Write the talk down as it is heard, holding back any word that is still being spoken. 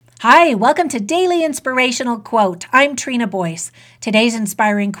Hi, welcome to Daily Inspirational Quote. I'm Trina Boyce. Today's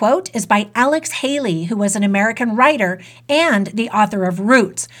inspiring quote is by Alex Haley, who was an American writer and the author of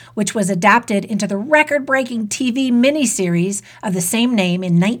Roots, which was adapted into the record-breaking TV miniseries of the same name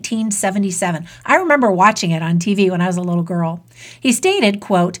in 1977. I remember watching it on TV when I was a little girl. He stated,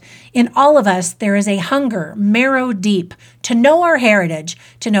 quote, "In all of us there is a hunger, marrow deep, to know our heritage,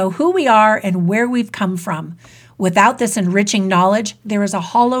 to know who we are and where we've come from. Without this enriching knowledge, there is a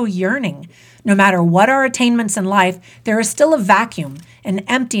hollow yearning. No matter what our attainments in life, there is still a vacuum, an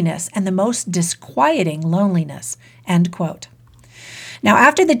emptiness, and the most disquieting loneliness." End quote. Now,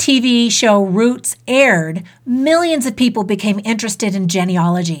 after the TV show Roots aired, millions of people became interested in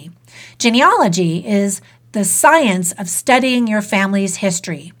genealogy. Genealogy is the science of studying your family's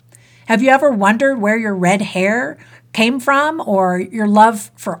history. Have you ever wondered where your red hair came from or your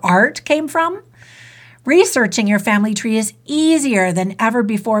love for art came from? Researching your family tree is easier than ever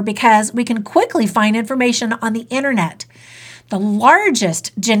before because we can quickly find information on the internet. The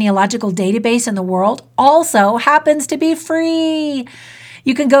largest genealogical database in the world also happens to be free.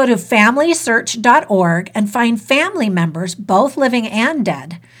 You can go to FamilySearch.org and find family members, both living and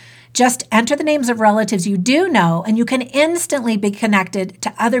dead. Just enter the names of relatives you do know, and you can instantly be connected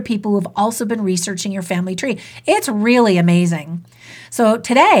to other people who have also been researching your family tree. It's really amazing. So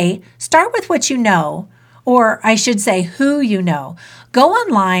today, start with what you know, or I should say who you know. Go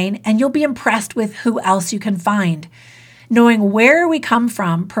online and you'll be impressed with who else you can find. Knowing where we come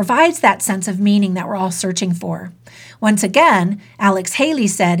from provides that sense of meaning that we're all searching for. Once again, Alex Haley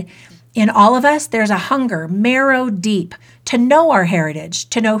said, "In all of us, there's a hunger, marrow deep, to know our heritage,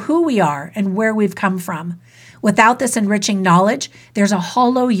 to know who we are and where we've come from. Without this enriching knowledge, there's a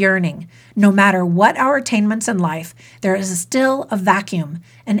hollow yearning. No matter what our attainments in life, there is still a vacuum,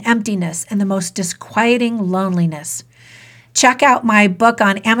 an emptiness, and the most disquieting loneliness." Check out my book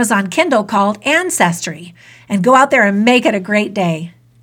on Amazon Kindle called Ancestry, and go out there and make it a great day.